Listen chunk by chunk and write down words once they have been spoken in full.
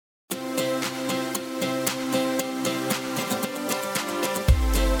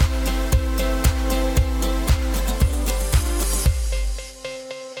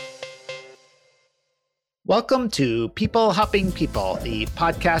Welcome to People Helping People, the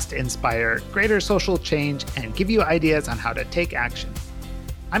podcast to inspire greater social change and give you ideas on how to take action.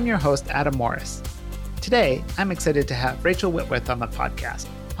 I'm your host, Adam Morris. Today, I'm excited to have Rachel Whitworth on the podcast,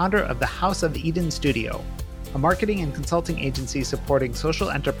 founder of the House of Eden Studio, a marketing and consulting agency supporting social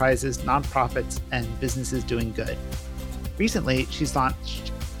enterprises, nonprofits, and businesses doing good. Recently, she's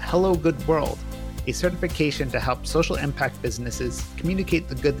launched Hello Good World, a certification to help social impact businesses communicate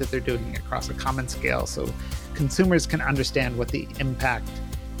the good that they're doing across a common scale so consumers can understand what the impact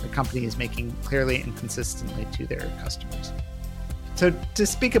the company is making clearly and consistently to their customers. So to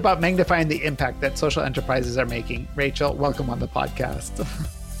speak about magnifying the impact that social enterprises are making, Rachel, welcome on the podcast.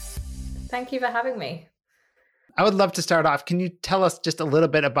 Thank you for having me. I would love to start off. Can you tell us just a little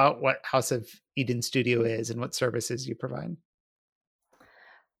bit about what House of Eden Studio is and what services you provide?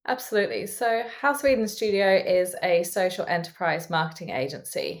 Absolutely. So House of Eden Studio is a social enterprise marketing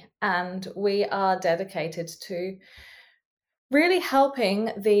agency, and we are dedicated to really helping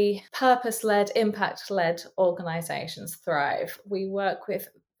the purpose-led, impact-led organizations thrive. We work with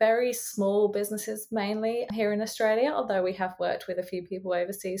very small businesses mainly here in Australia, although we have worked with a few people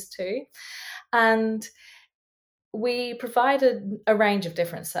overseas too. And we provided a range of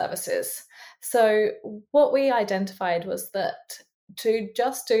different services. So what we identified was that to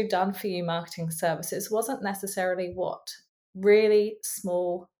just do done-for-you marketing services wasn't necessarily what really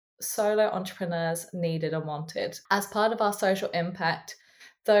small solo entrepreneurs needed and wanted. As part of our social impact,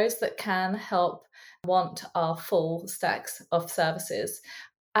 those that can help want our full stacks of services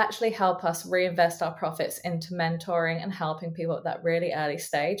actually help us reinvest our profits into mentoring and helping people at that really early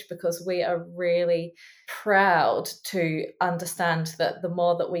stage, because we are really proud to understand that the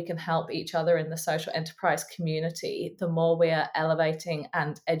more that we can help each other in the social enterprise community, the more we are elevating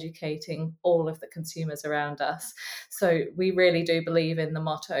and educating all of the consumers around us. So we really do believe in the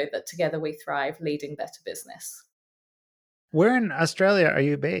motto that together we thrive, leading better business. Where in Australia are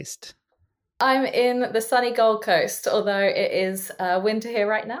you based? I'm in the sunny Gold Coast, although it is winter here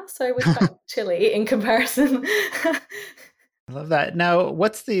right now, so we're quite chilly in comparison. I love that. Now,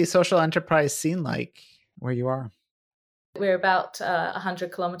 what's the social enterprise scene like where you are? We're about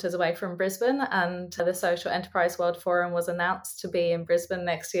 100 kilometres away from Brisbane, and the Social Enterprise World Forum was announced to be in Brisbane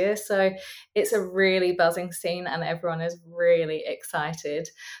next year. So it's a really buzzing scene, and everyone is really excited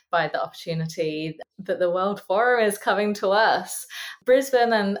by the opportunity that the World Forum is coming to us.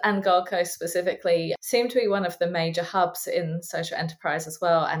 Brisbane and Gold Coast specifically seem to be one of the major hubs in social enterprise as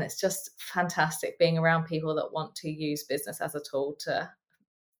well. And it's just fantastic being around people that want to use business as a tool to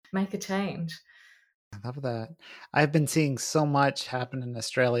make a change. I love that. I've been seeing so much happen in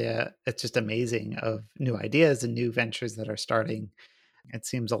Australia. It's just amazing of new ideas and new ventures that are starting. It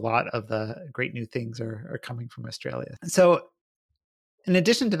seems a lot of the great new things are coming from Australia. So in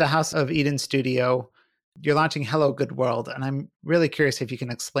addition to the House of Eden Studio, you're launching Hello Good World. And I'm really curious if you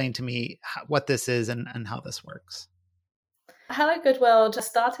can explain to me what this is and how this works. Hello Good World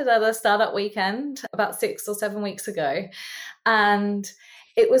started at a startup weekend about 6 or 7 weeks ago. And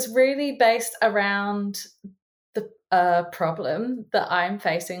it was really based around the problem that I'm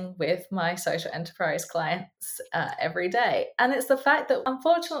facing with my social enterprise clients every day. And it's the fact that,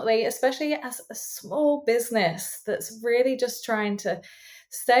 unfortunately, especially as a small business that's really just trying to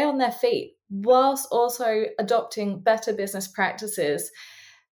stay on their feet whilst also adopting better business practices,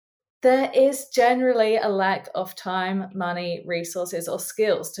 there is generally a lack of time, money, resources, or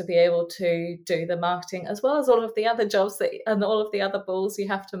skills to be able to do the marketing, as well as all of the other jobs and all of the other balls you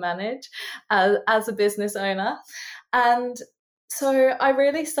have to manage as a business owner. And so I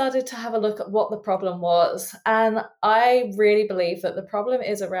really started to have a look at what the problem was. And I really believe that the problem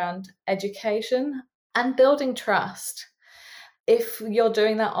is around education and building trust. If you're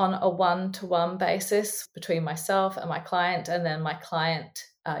doing that on a one-to-one basis between myself and my client, and then my client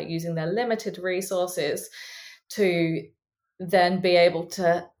using their limited resources to then be able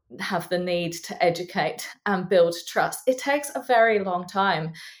to have the need to educate and build trust, it takes a very long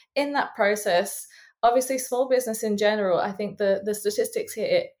time. In that process, obviously small business in general, I think the statistics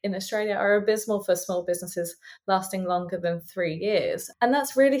here in Australia are abysmal for small businesses lasting longer than 3 years. And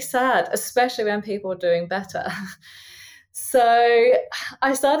that's really sad, especially when people are doing better. So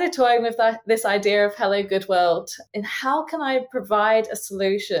I started toying with this idea of Hello Good World, and how can I provide a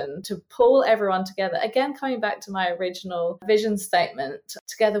solution to pull everyone together? Again, coming back to my original vision statement,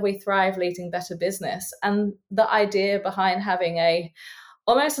 together we thrive, leading better business. And the idea behind having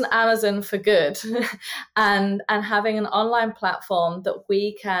almost an Amazon for good and having an online platform that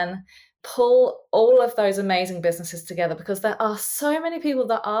we can pull all of those amazing businesses together, because there are so many people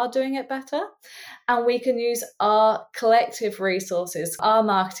that are doing it better, and we can use our collective resources, our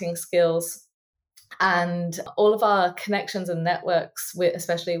marketing skills, and all of our connections and networks,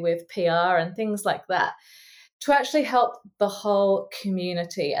 especially with PR and things like that, to actually help the whole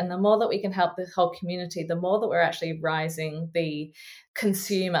community. And the more that we can help the whole community, the more that we're actually rising the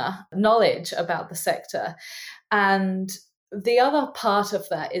consumer knowledge about the sector. And the other part of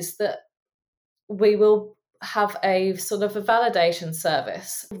that is that we will have a sort of a validation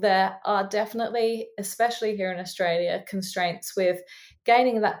service. There are definitely, especially here in Australia, constraints with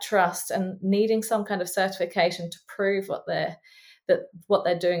gaining that trust and needing some kind of certification to prove what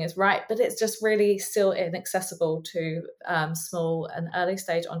they're doing is right. But it's just really still inaccessible to small and early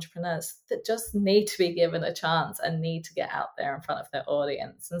stage entrepreneurs that just need to be given a chance and need to get out there in front of their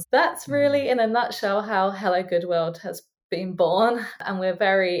audience. And that's really, in a nutshell, how Hello Good World has been born. And we're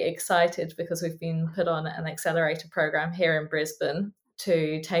very excited because we've been put on an accelerator program here in Brisbane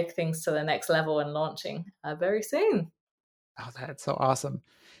to take things to the next level and launching very soon. Oh, that's so awesome.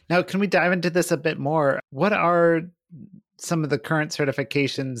 Now, can we dive into this a bit more? What are some of the current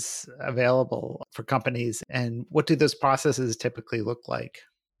certifications available for companies, and what do those processes typically look like?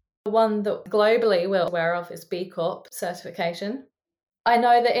 The one that globally we're aware of is B Corp certification. I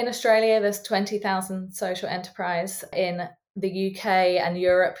know that in Australia there's 20,000 social enterprise. In the UK and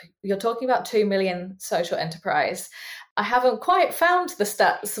Europe, you're talking about 2 million social enterprise. I haven't quite found the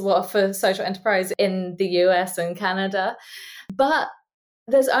stats for social enterprise in the US and Canada, but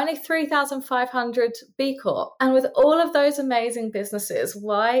there's only 3,500 B Corp. And with all of those amazing businesses,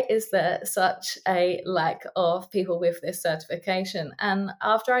 why is there such a lack of people with this certification? And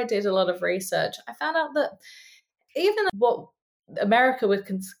after I did a lot of research, I found out that even what America would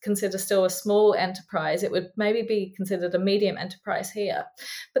consider still a small enterprise, it would maybe be considered a medium enterprise here.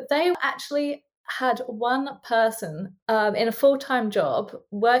 But they actually had one person in a full-time job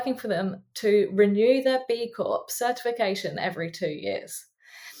working for them to renew their B Corp certification every 2 years.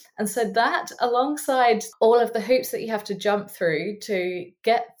 And so that, alongside all of the hoops that you have to jump through to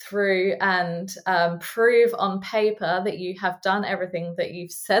get through and prove on paper that you have done everything that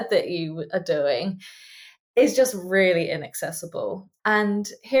you've said that you are doing, is just really inaccessible. And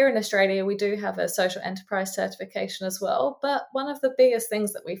here in Australia, we do have a social enterprise certification as well. But one of the biggest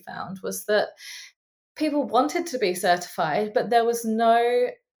things that we found was that people wanted to be certified, but there was no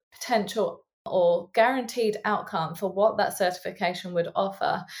potential or guaranteed outcome for what that certification would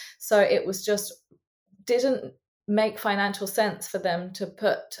offer. So it was just didn't make financial sense for them to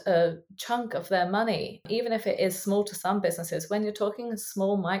put a chunk of their money, even if it is small to some businesses. When you're talking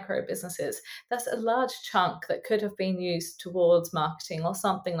small micro businesses, that's a large chunk that could have been used towards marketing or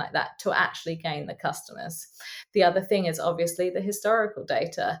something like that to actually gain the customers. The other thing is obviously the historical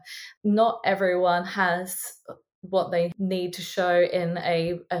data. Not everyone has what they need to show in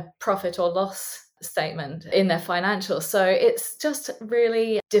a profit or loss statement in their financials. So it's just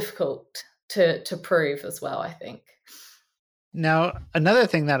really difficult to prove as well, I think. Now, another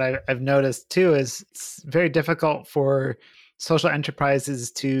thing that I've noticed too is it's very difficult for social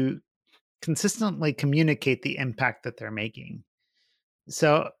enterprises to consistently communicate the impact that they're making.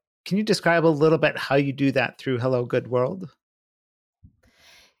 So can you describe a little bit how you do that through Hello Good World?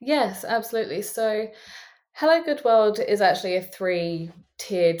 Yes, absolutely. So Hello Good World is actually a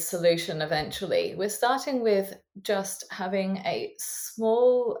 3-tiered solution eventually. We're starting with just having a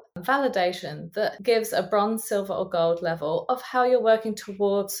small validation that gives a bronze, silver, or gold level of how you're working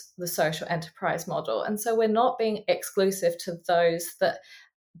towards the social enterprise model. And so we're not being exclusive to those that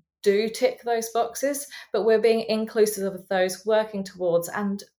do tick those boxes, but we're being inclusive of those working towards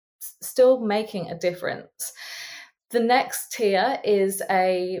and still making a difference. The next tier is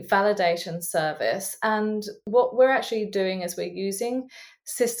a validation service. And what we're actually doing is we're using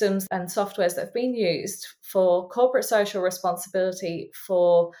systems and softwares that have been used for corporate social responsibility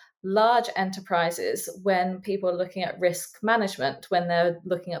for large enterprises when people are looking at risk management, when they're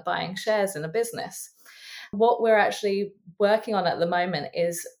looking at buying shares in a business. What we're actually working on at the moment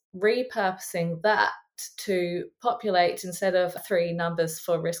is repurposing that to populate, instead of 3 numbers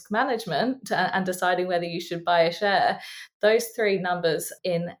for risk management and deciding whether you should buy a share, those 3 numbers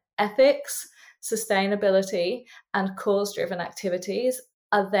in ethics, sustainability, and cause-driven activities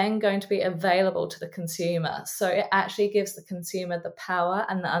are then going to be available to the consumer. So it actually gives the consumer the power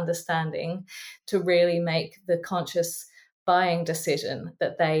and the understanding to really make the conscious buying decision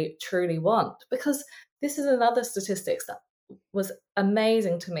that they truly want. Because this is another statistics that was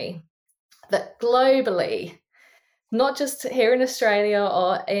amazing to me, that globally, not just here in Australia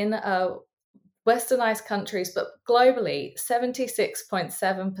or in westernized countries, but globally,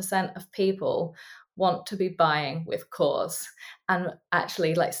 76.7% of people want to be buying with cause and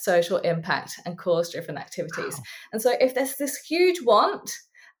actually like social impact and cause-driven activities. Wow. And so if there's this huge want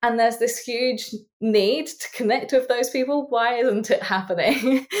And there's this huge need to connect with those people. Why isn't it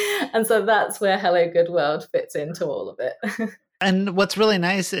happening? And so that's where Hello Good World fits into all of it. And what's really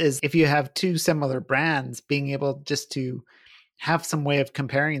nice is if you have two similar brands, being able just to have some way of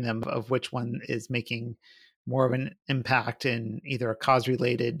comparing them of which one is making more of an impact in either a cause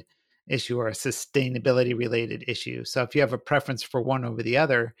related issue or a sustainability related issue. So if you have a preference for one over the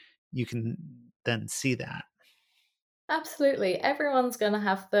other, you can then see that. Absolutely. Everyone's going to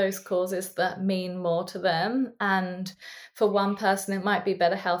have those causes that mean more to them. And for one person, it might be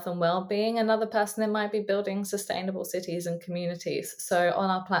better health and well-being. Another person, it might be building sustainable cities and communities. So on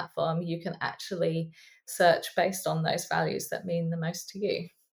our platform, you can actually search based on those values that mean the most to you.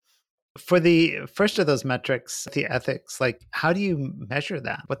 For the first of those metrics, the ethics, like how do you measure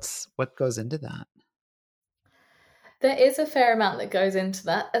that? What goes into that? There is a fair amount that goes into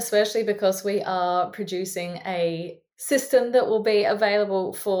that, especially because we are producing a system that will be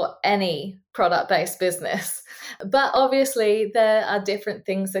available for any product-based business. But obviously, there are different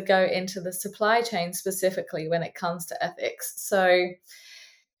things that go into the supply chain specifically when it comes to ethics. So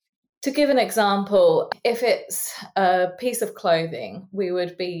to give an example, if it's a piece of clothing, we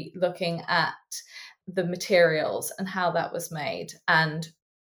would be looking at the materials and how that was made and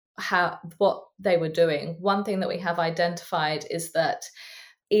what they were doing. One thing that we have identified is that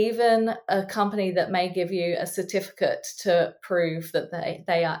even a company that may give you a certificate to prove that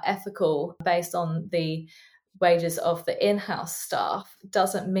they are ethical based on the wages of the in-house staff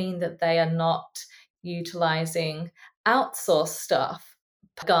doesn't mean that they are not utilizing outsourced staff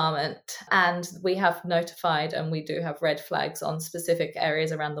garment. And we have notified, and we do have red flags on specific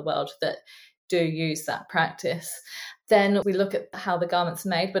areas around the world that do use that practice. Then we look at how the garment's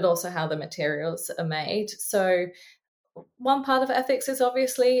made, but also how the materials are made. So one part of ethics is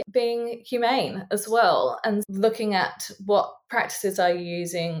obviously being humane as well, and looking at what practices are you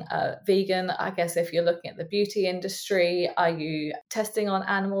using. Vegan, I guess if you're looking at the beauty industry, are you testing on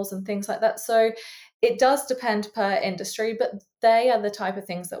animals and things like that? So it does depend per industry, but they are the type of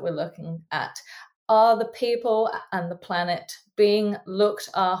things that we're looking at. Are the people and the planet being looked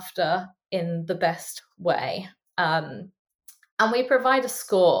after in the best way? And we provide a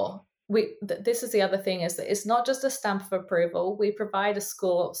score. This is the other thing, is that it's not just a stamp of approval. We provide a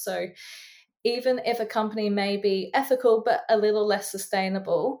score. So even if a company may be ethical but a little less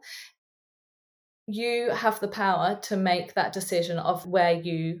sustainable, you have the power to make that decision of where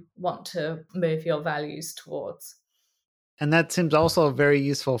you want to move your values towards. And that seems also very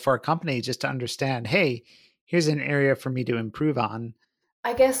useful for a company just to understand, hey, here's an area for me to improve on.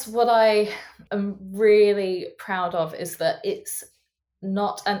 I guess what I am really proud of is that it's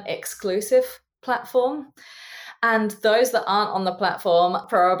not an exclusive platform. And those that aren't on the platform are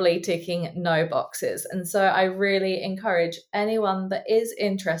probably ticking no boxes. And so I really encourage anyone that is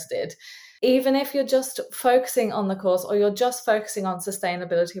interested, even if you're just focusing on the course or you're just focusing on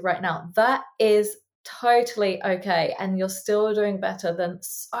sustainability right now, that is totally okay. And you're still doing better than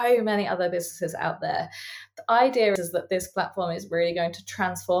so many other businesses out there. The idea is that this platform is really going to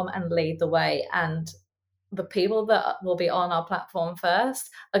transform and lead the way. And the people that will be on our platform first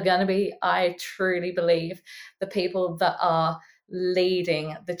are going to be, I truly believe, the people that are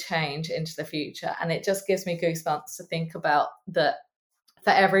leading the change into the future. And it just gives me goosebumps to think about that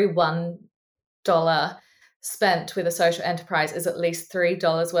for every $1 spent with a social enterprise is at least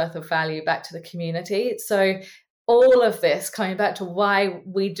 $3 worth of value back to the community. So all of this coming back to why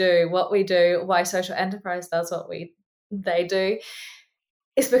we do what we do, why social enterprise does what they do,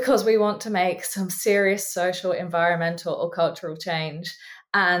 is because we want to make some serious social, environmental, or cultural change.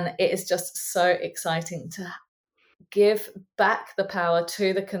 And it is just so exciting to give back the power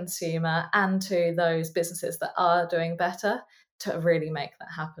to the consumer and to those businesses that are doing better to really make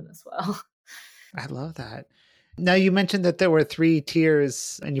that happen as well. I love that. Now, you mentioned that there were 3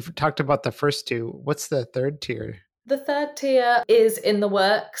 tiers and you've talked about the first 2. What's the third tier? The third tier is in the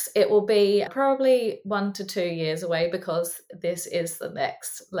works. It will be probably 1 to 2 years away because this is the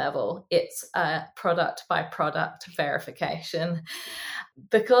next level. It's a product by product verification,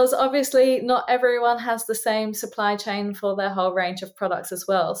 because obviously not everyone has the same supply chain for their whole range of products as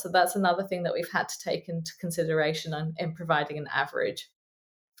well. So that's another thing that we've had to take into consideration in providing an average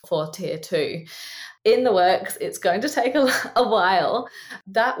for tier 2. In the works, it's going to take a while.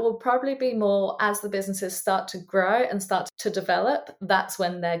 That will probably be more as the businesses start to grow and start to develop. That's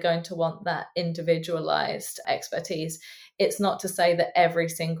when they're going to want that individualized expertise. It's not to say that every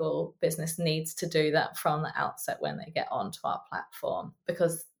single business needs to do that from the outset when they get onto our platform,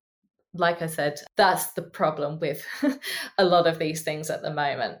 because like I said, that's the problem with a lot of these things at the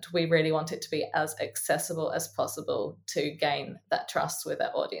moment. We really want it to be as accessible as possible to gain that trust with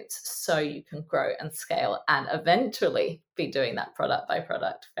our audience so you can grow and scale and eventually be doing that product by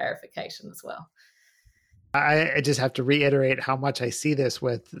product verification as well. I just have to reiterate how much I see this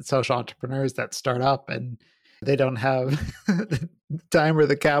with social entrepreneurs that start up and they don't have the time or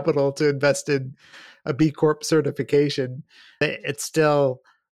the capital to invest in a B Corp certification. It still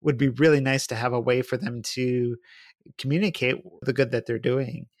would be really nice to have a way for them to communicate the good that they're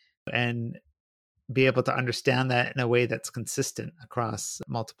doing and be able to understand that in a way that's consistent across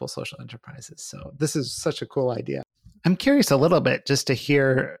multiple social enterprises. So this is such a cool idea. I'm curious a little bit just to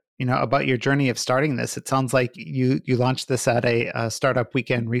hear, about your journey of starting this. It sounds like you launched this at a startup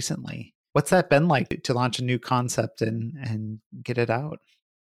weekend recently. What's that been like to launch a new concept and get it out?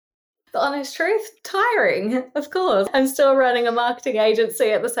 The honest truth, tiring, of course. I'm still running a marketing agency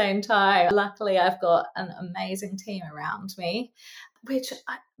at the same time. Luckily, I've got an amazing team around me, which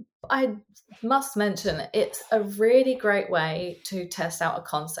I must mention, it's a really great way to test out a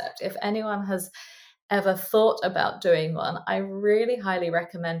concept. If anyone has ever thought about doing one, I really highly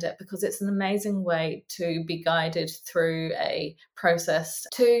recommend it because it's an amazing way to be guided through a process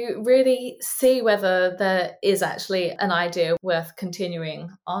to really see whether there is actually an idea worth continuing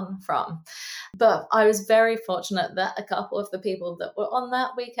on from. But I was very fortunate that a couple of the people that were on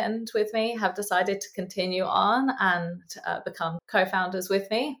that weekend with me have decided to continue on and become co-founders with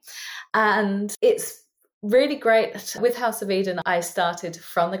me. And it's really great. With House of Eden, I started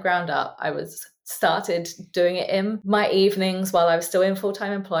from the ground up. I started doing it in my evenings while I was still in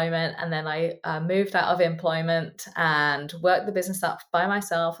full-time employment. And then I moved out of employment and worked the business up by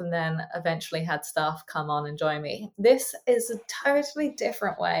myself, and then eventually had staff come on and join me. This is a totally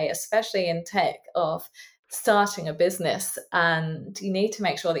different way, especially in tech, of starting a business, and you need to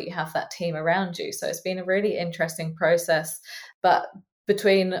make sure that you have that team around you. So it's been a really interesting process. But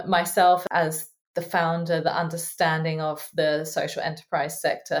between myself as the founder, the understanding of the social enterprise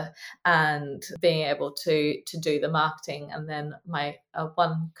sector, and being able to do the marketing. And then my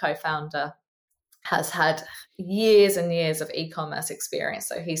one co-founder has had years and years of e-commerce experience.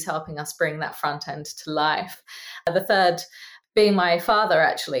 So he's helping us bring that front end to life. The third being my father,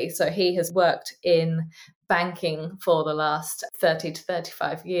 actually. So he has worked in banking for the last 30 to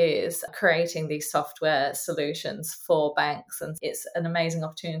 35 years, creating these software solutions for banks. And it's an amazing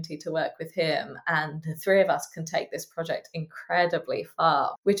opportunity to work with him. And the three of us can take this project incredibly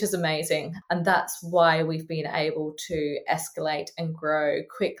far, which is amazing. And that's why we've been able to escalate and grow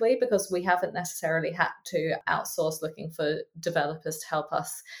quickly, because we haven't necessarily had to outsource looking for developers to help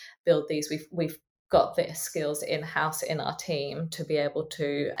us build these. We've got the skills in-house in our team to be able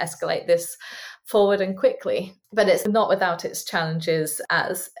to escalate this forward and quickly. But it's not without its challenges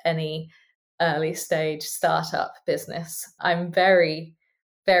as any early stage startup business. I'm very,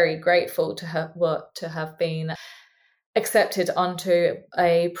 very grateful to have been accepted onto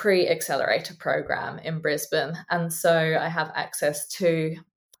a pre-accelerator program in Brisbane. And so I have access to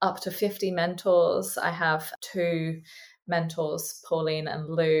up to 50 mentors. I have 2 mentors, Pauline and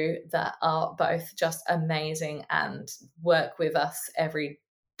Lou, that are both just amazing and work with us every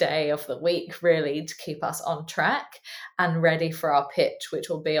day of the week, really, to keep us on track and ready for our pitch, which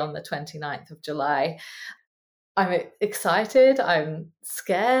will be on the 29th of July. I'm excited, I'm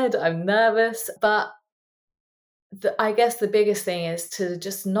scared, I'm nervous, but I guess the biggest thing is to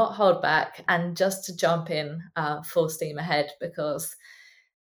just not hold back and just to jump in full steam ahead, because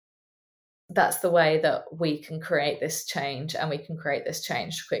that's the way that we can create this change, and we can create this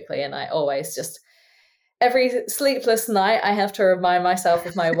change quickly. And I always just, every sleepless night, I have to remind myself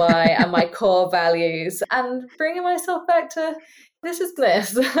of my why and my core values, and bringing myself back to this is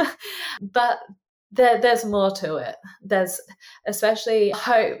bliss. But there's more to it. There's especially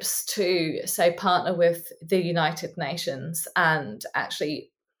hopes to, say, partner with the United Nations and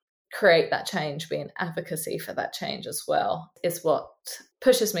actually create that change, be an advocacy for that change as well, is what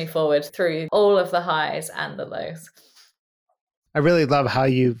pushes me forward through all of the highs and the lows. I really love how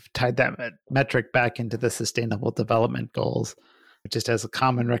you've tied that metric back into the Sustainable Development Goals, just as a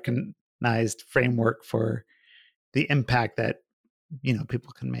common recognized framework for the impact that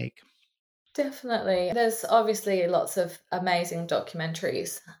people can make. Definitely. There's obviously lots of amazing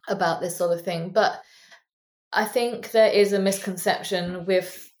documentaries about this sort of thing, but I think there is a misconception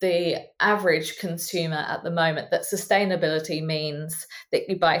with the average consumer at the moment that sustainability means that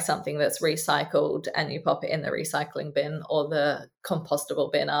you buy something that's recycled and you pop it in the recycling bin or the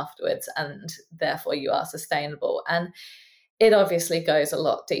compostable bin afterwards, and therefore you are sustainable. And it obviously goes a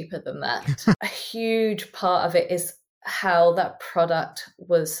lot deeper than that. A huge part of it is how that product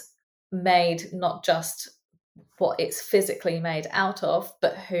was made not just what it's physically made out of,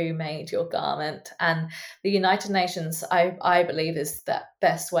 but who made your garment. And the United Nations, I believe, is that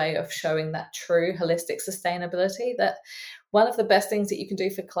best way of showing that true holistic sustainability, that one of the best things that you can do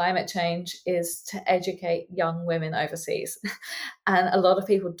for climate change is to educate young women overseas. And a lot of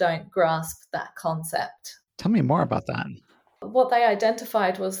people don't grasp that concept. Tell me more about that. What they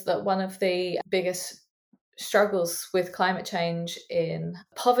identified was that one of the biggest struggles with climate change in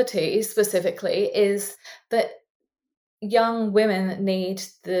poverty specifically is that young women need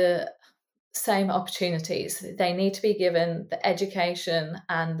the same opportunities. They need to be given the education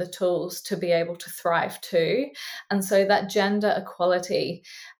and the tools to be able to thrive too. And so that gender equality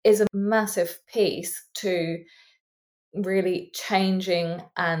is a massive piece to really changing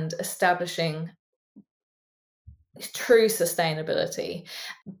and establishing true sustainability.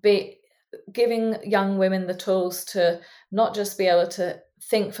 Giving young women the tools to not just be able to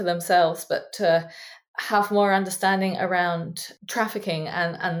think for themselves, but to have more understanding around trafficking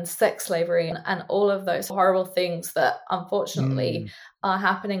and sex slavery and all of those horrible things that unfortunately are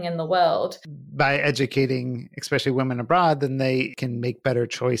happening in the world. By educating, especially women abroad, then they can make better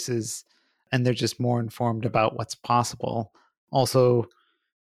choices and they're just more informed about what's possible. Also,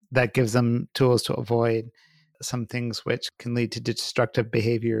 that gives them tools to avoid some things which can lead to destructive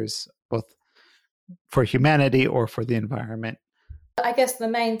behaviors, both for humanity or for the environment. I guess the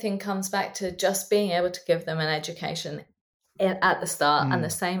main thing comes back to just being able to give them an education at the start and the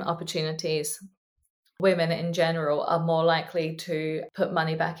same opportunities. Women in general are more likely to put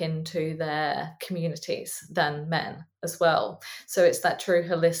money back into their communities than men as well. So it's that true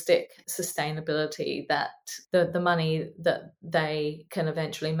holistic sustainability that the money that they can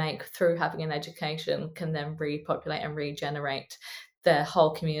eventually make through having an education can then repopulate and regenerate their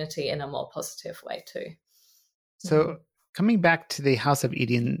whole community in a more positive way too. So coming back to the House of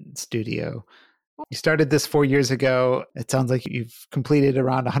Eden studio, you started this 4 years ago. It sounds like you've completed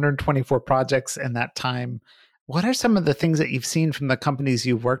around 124 projects in that time. What are some of the things that you've seen from the companies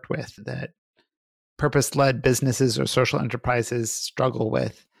you've worked with that purpose-led businesses or social enterprises struggle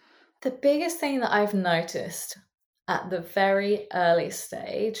with? The biggest thing that I've noticed at the very early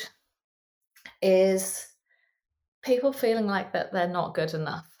stage is people feeling like that they're not good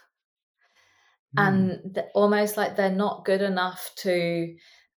enough. And almost like they're not good enough to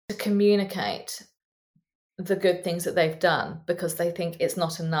communicate the good things that they've done because they think it's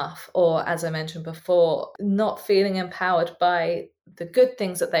not enough, or as I mentioned before, not feeling empowered by the good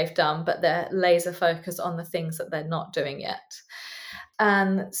things that they've done, but they're laser focused on the things that they're not doing yet.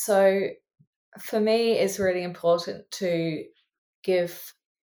 And so for me, it's really important to give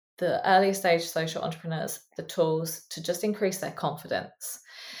the early stage social entrepreneurs the tools to just increase their confidence,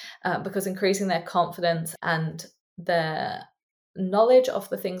 because increasing their confidence and their knowledge of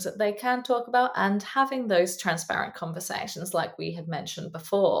the things that they can talk about and having those transparent conversations like we had mentioned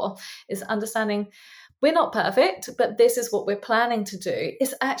before is understanding we're not perfect, but this is what we're planning to do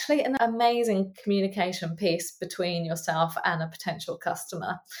is actually an amazing communication piece between yourself and a potential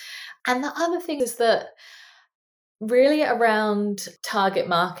customer. And the other thing is that really around target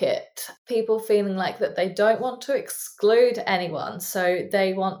market, people feeling like that they don't want to exclude anyone, so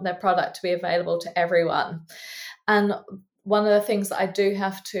they want their product to be available to everyone. And one of the things that I do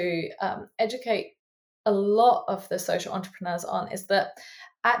have to educate a lot of the social entrepreneurs on is that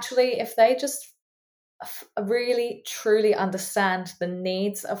actually if they just really truly understand the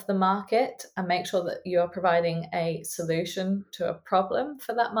needs of the market and make sure that you're providing a solution to a problem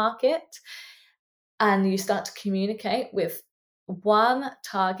for that market, and you start to communicate with one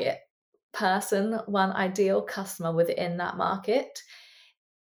target person, one ideal customer within that market,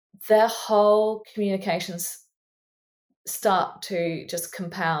 their whole communications start to just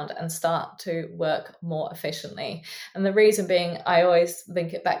compound and start to work more efficiently. And the reason being, I always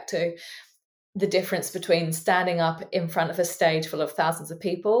link it back to the difference between standing up in front of a stage full of thousands of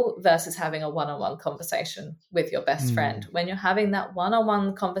people versus having a one-on-one conversation with your best friend. When you're having that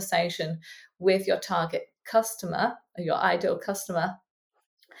one-on-one conversation with your target customer, or your ideal customer,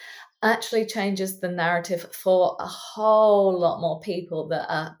 actually changes the narrative for a whole lot more people that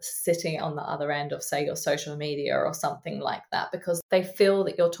are sitting on the other end of, say, your social media or something like that, because they feel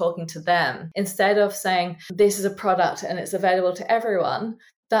that you're talking to them. Instead of saying, this is a product and it's available to everyone,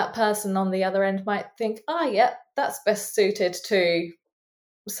 that person on the other end might think, yeah, that's best suited to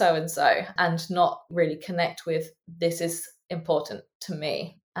so-and-so, and not really connect with, this is important to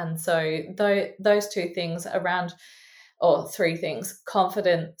me. And so those two things around, or three things,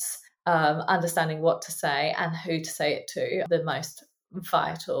 confidence, understanding what to say and who to say it to, the most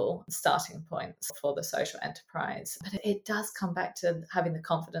vital starting points for the social enterprise. But it does come back to having the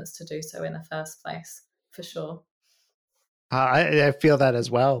confidence to do so in the first place, for sure. I feel that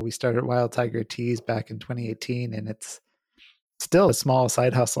as well. We started Wild Tiger Teas back in 2018, and it's still a small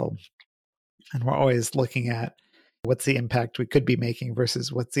side hustle. And we're always looking at what's the impact we could be making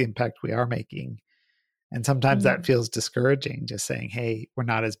versus what's the impact we are making. And sometimes that feels discouraging, just saying, hey, we're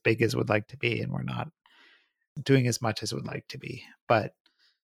not as big as we'd like to be, and we're not doing as much as we'd like to be. But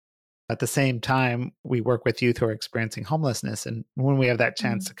at the same time, we work with youth who are experiencing homelessness. And when we have that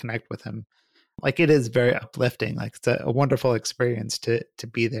chance to connect with them, like, it is very uplifting. Like, it's a wonderful experience to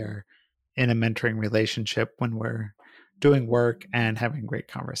be there in a mentoring relationship when we're doing work and having great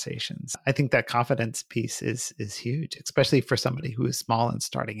conversations. I think that confidence piece is huge, especially for somebody who is small and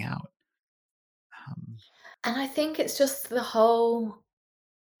starting out. And I think it's just the whole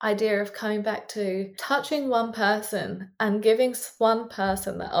idea of coming back to touching one person and giving one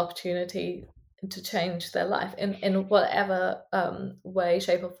person that opportunity to change their life in whatever way,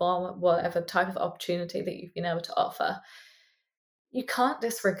 shape or form, whatever type of opportunity that you've been able to offer. You can't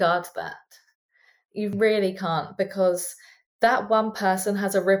disregard that. You really can't, because that one person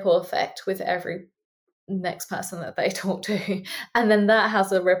has a ripple effect with every next person that they talk to, and then that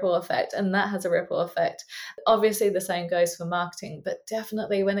has a ripple effect, and that has a ripple effect. Obviously the same goes for marketing, but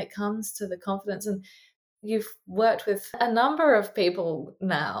definitely when it comes to the confidence, and you've worked with a number of people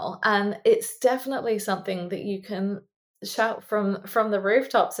now, and it's definitely something that you can shout from the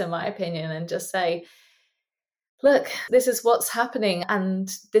rooftops, in my opinion, and just say, look, this is what's happening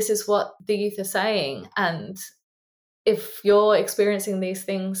and this is what the youth are saying, and if you're experiencing these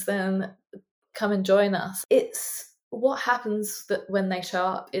things, then come and join us. It's what happens that when they show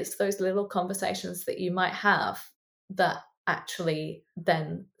up, it's those little conversations that you might have that actually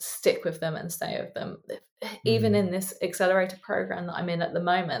then stick with them and stay with them. Even in this accelerator program that I'm in at the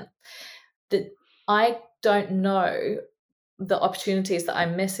moment, that I don't know the opportunities that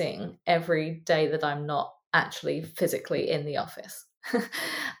I'm missing every day that I'm not actually physically in the office.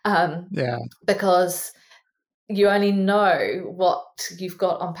 Because you only know what you've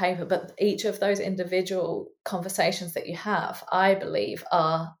got on paper, but each of those individual conversations that you have, I believe,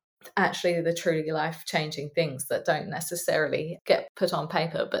 are actually the truly life-changing things that don't necessarily get put on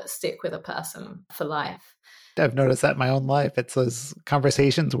paper, but stick with a person for life. I've noticed that in my own life. It's those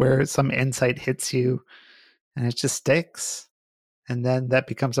conversations where some insight hits you and it just sticks. And then that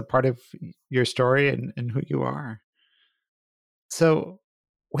becomes a part of your story and who you are. So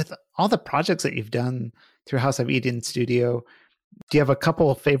with all the projects that you've done through House of Eden Studio, do you have a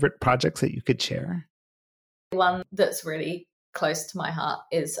couple of favorite projects that you could share? One that's really close to my heart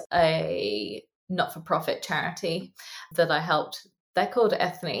is a not-for-profit charity that I helped. They're called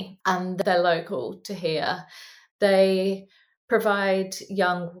Ethne, and they're local to here. They provide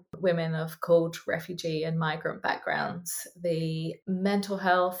young women of called refugee and migrant backgrounds the mental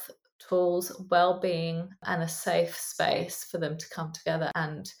health tools, well-being, and a safe space for them to come together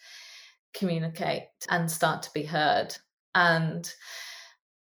and communicate and start to be heard. And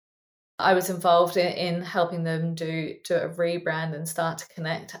I was involved in helping them do a rebrand and start to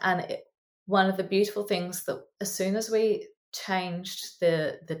connect. And one of the beautiful things that as soon as we changed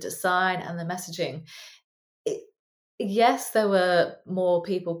the design and the messaging, yes, there were more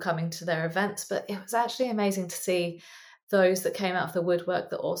people coming to their events, but it was actually amazing to see those that came out of the woodwork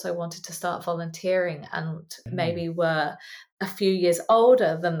that also wanted to start volunteering and maybe were a few years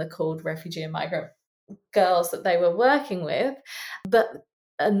older than the called refugee and migrant girls that they were working with, but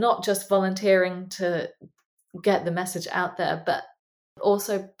not just volunteering to get the message out there, but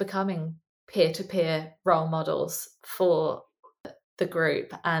also becoming peer-to-peer role models for the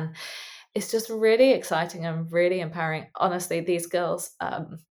group. And it's just really exciting and really empowering. Honestly, these girls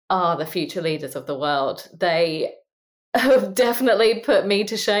are the future leaders of the world. They have definitely put me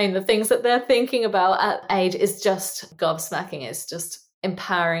to shame. The things that they're thinking about at age is just gobsmacking. It's just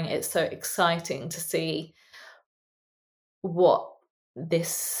empowering. It's so exciting to see what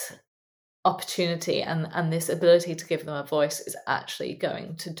this opportunity and this ability to give them a voice is actually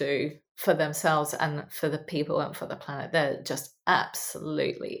going to do for themselves and for the people and for the planet. They're just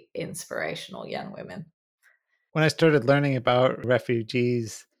absolutely inspirational young women. When I started learning about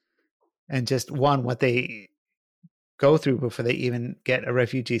refugees and just what they go through before they even get a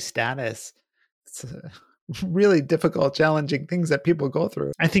refugee status, it's really difficult, challenging things that people go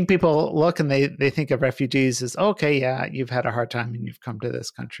through. I think people look and they think of refugees as, okay, yeah, you've had a hard time and you've come to this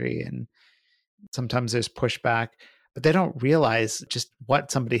country, and sometimes there's pushback, but they don't realize just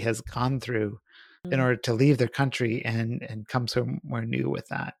what somebody has gone through in order to leave their country and come somewhere new with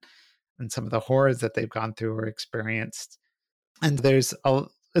that, and some of the horrors that they've gone through or experienced. And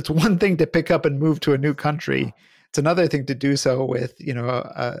it's one thing to pick up and move to a new country. It's another thing to do so with,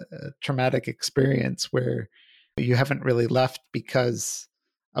 a traumatic experience where you haven't really left because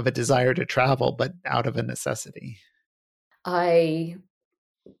of a desire to travel, but out of a necessity. I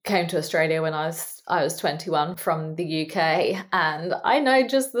came to Australia when I was 21 from the UK, and I know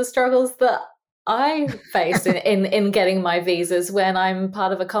just the struggles that I faced in getting my visas. When I'm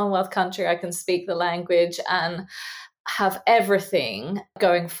part of a Commonwealth country, I can speak the language and have everything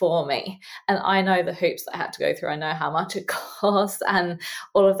going for me. And I know the hoops that I had to go through. I know how much it costs and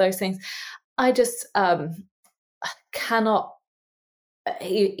all of those things. I just cannot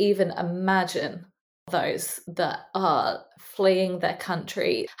even imagine those that are fleeing their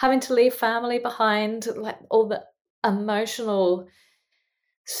country, having to leave family behind, like all the emotional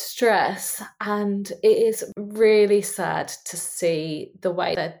stress. And it is really sad to see the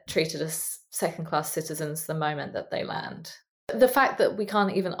way they're treated as second-class citizens the moment that they land. The fact that we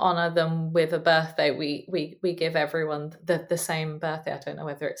can't even honour them with a birthday, we give everyone the same birthday. I don't know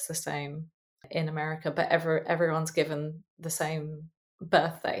whether it's the same in America, but everyone's given the same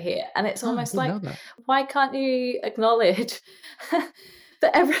birthday here. And it's almost like, why can't you acknowledge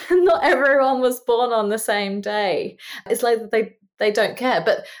that not everyone was born on the same day? It's like they don't care.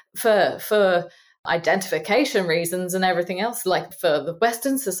 But for identification reasons and everything else, like for the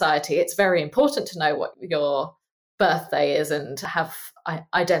Western society, it's very important to know what your birthday is and to have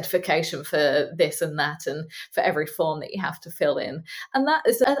identification for this and that and for every form that you have to fill in. And that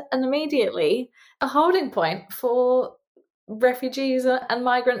is an immediately a holding point for refugees and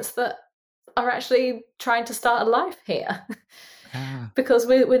migrants that are actually trying to start a life here. Because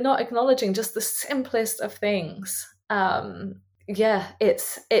we're not acknowledging just the simplest of things.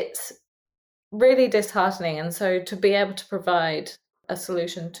 It's really disheartening. And so to be able to provide a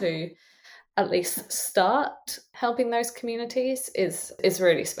solution to at least start helping those communities is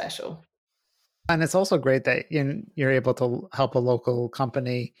really special. And it's also great that you're able to help a local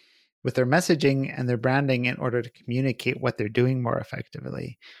company with their messaging and their branding in order to communicate what they're doing more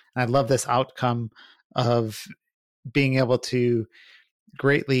effectively. And I love this outcome of being able to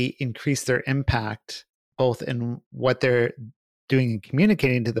greatly increase their impact, both in what they're doing and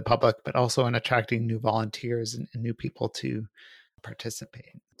communicating to the public, but also in attracting new volunteers and new people to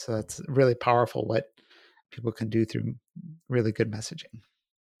participate. So that's really powerful what people can do through really good messaging.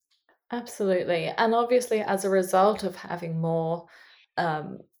 Absolutely. And obviously, as a result of having more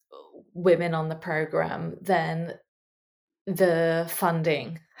women on the program, then the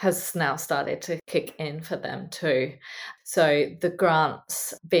funding has now started to kick in for them too. So the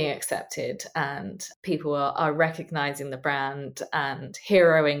grants being accepted and people are recognizing the brand and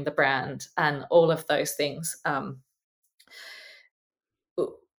heroing the brand and all of those things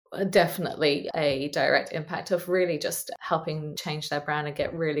definitely a direct impact of really just helping change their brand and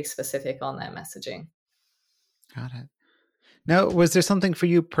get really specific on their messaging. Got it. Now, was there something for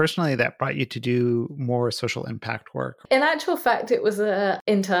you personally that brought you to do more social impact work? In actual fact, it was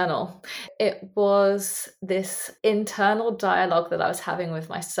internal. It was this internal dialogue that I was having with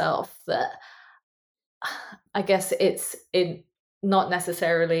myself that I guess it's not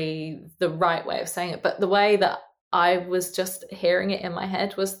necessarily the right way of saying it, but the way that I was just hearing it in my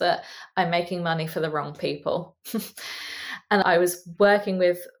head was that I'm making money for the wrong people. And I was working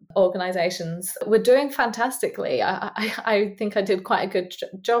with organizations that were doing fantastically. I think I did quite a good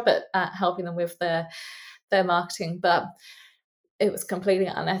job at helping them with their marketing, but it was completely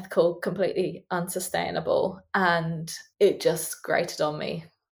unethical, completely unsustainable. And it just grated on me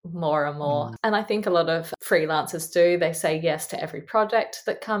more and more. And I think a lot of freelancers do. They say yes to every project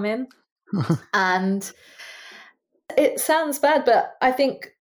that come in. And it sounds bad, but I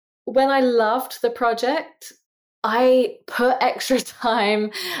think when I loved the project, I put extra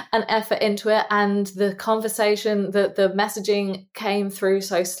time and effort into it, and the conversation, the messaging came through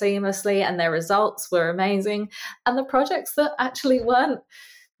so seamlessly, and their results were amazing. And the projects that actually weren't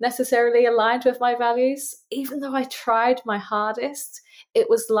necessarily aligned with my values, even though I tried my hardest, it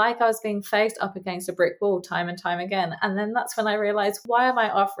was like I was being faced up against a brick wall time and time again. And then that's when I realized, why am I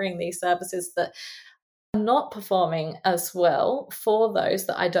offering these services that I'm not performing as well for those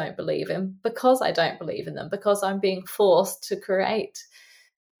that I don't believe in, because I don't believe in them, because I'm being forced to create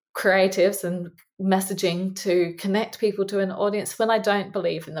creatives and messaging to connect people to an audience when I don't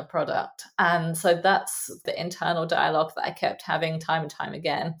believe in the product. And so that's the internal dialogue that I kept having time and time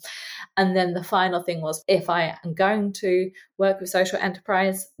again. And then the final thing was, if I am going to work with social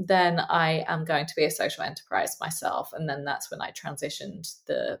enterprise, then I am going to be a social enterprise myself. And then that's when I transitioned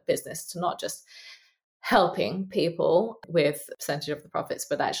the business to not just helping people with a percentage of the profits,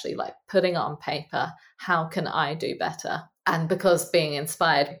 but actually like putting it on paper, how can I do better And because being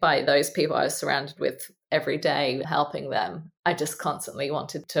inspired by those people I was surrounded with every day, helping them, I just constantly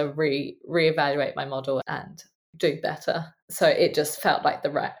wanted to reevaluate my model and do better. So it just felt like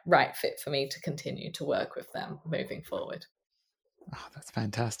the right fit for me to continue to work with them moving forward. Oh, that's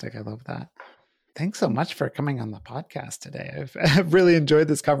fantastic. I love that. Thanks so much for coming on the podcast today. I've really enjoyed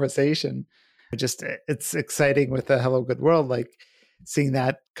this conversation. It's exciting with the Hello Good World, like seeing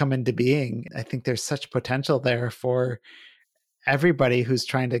that come into being. I think there's such potential there for everybody who's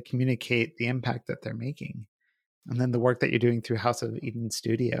trying to communicate the impact that they're making. And then the work that you're doing through House of Eden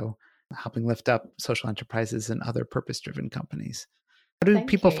Studio, helping lift up social enterprises and other purpose-driven companies. How do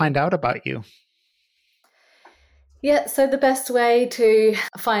people find out about you? Yeah, so the best way to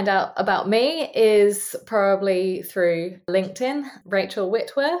find out about me is probably through LinkedIn, Rachel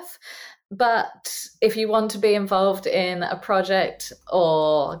Whitworth. But if you want to be involved in a project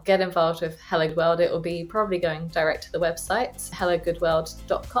or get involved with Hello Good World, it will be probably going direct to the websites,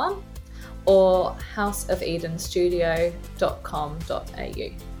 hellogoodworld.com or houseofedenstudio.com.au.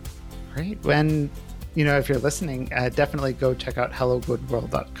 Great. When, if you're listening, definitely go check out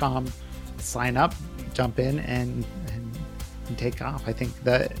hellogoodworld.com, sign up, jump in and take off. I think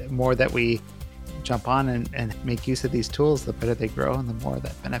the more that we jump on and make use of these tools, the better they grow and the more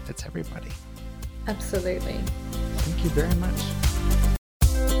that benefits everybody. Absolutely. Thank you very much.